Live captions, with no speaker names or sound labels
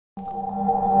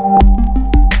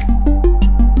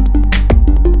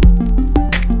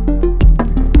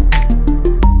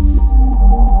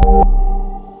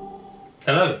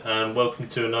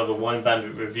another Wine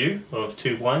Bandit review of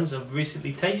two wines I've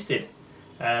recently tasted.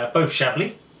 Both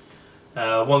Chablis,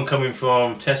 one coming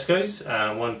from Tesco's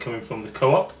and one coming from the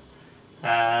Co-op.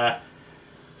 I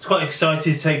was quite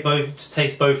excited to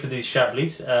taste both of these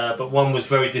Chablis, but one was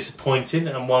very disappointing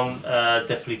and one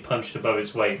definitely punched above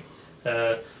its weight.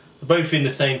 They're both in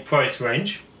the same price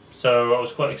range, so I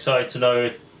was quite excited to know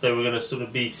if they were going to sort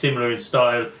of be similar in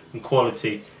style and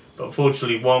quality, but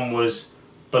unfortunately one was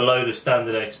below the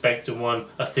standard I expected, and one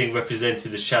I think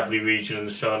represented the Chablis region and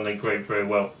the Chardonnay grape very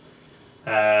well.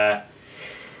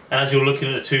 As you're looking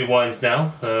at the two wines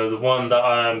now, the one that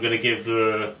I'm going to give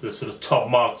the sort of top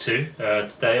mark to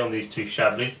today on these two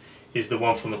Chablis is the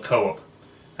one from the Co-op.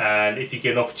 And if you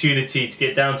get an opportunity to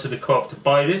get down to the Co-op to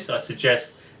buy this, I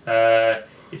suggest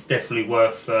it's definitely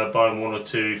worth buying one or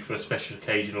two for a special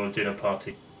occasion or a dinner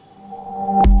party.